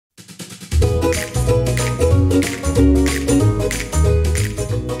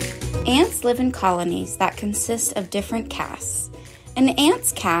ants live in colonies that consist of different castes. An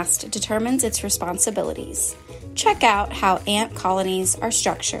ant's caste determines its responsibilities. Check out how ant colonies are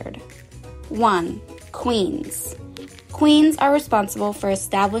structured. 1. Queens. Queens are responsible for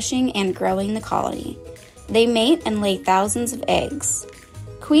establishing and growing the colony. They mate and lay thousands of eggs.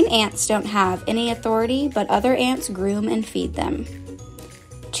 Queen ants don't have any authority, but other ants groom and feed them.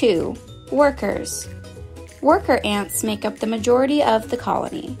 2. Workers. Worker ants make up the majority of the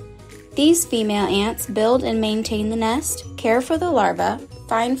colony. These female ants build and maintain the nest, care for the larvae,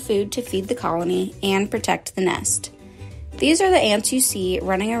 find food to feed the colony, and protect the nest. These are the ants you see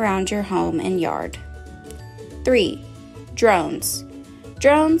running around your home and yard. 3. Drones.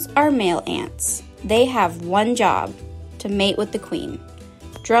 Drones are male ants. They have one job, to mate with the queen.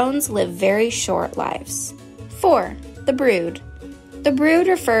 Drones live very short lives. 4. The brood. The brood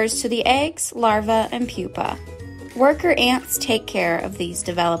refers to the eggs, larvae, and pupa. Worker ants take care of these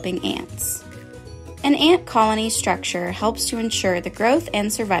developing ants. An ant colony structure helps to ensure the growth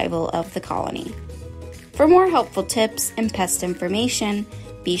and survival of the colony. For more helpful tips and pest information,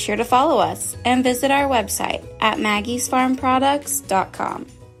 be sure to follow us and visit our website at maggiesfarmproducts.com.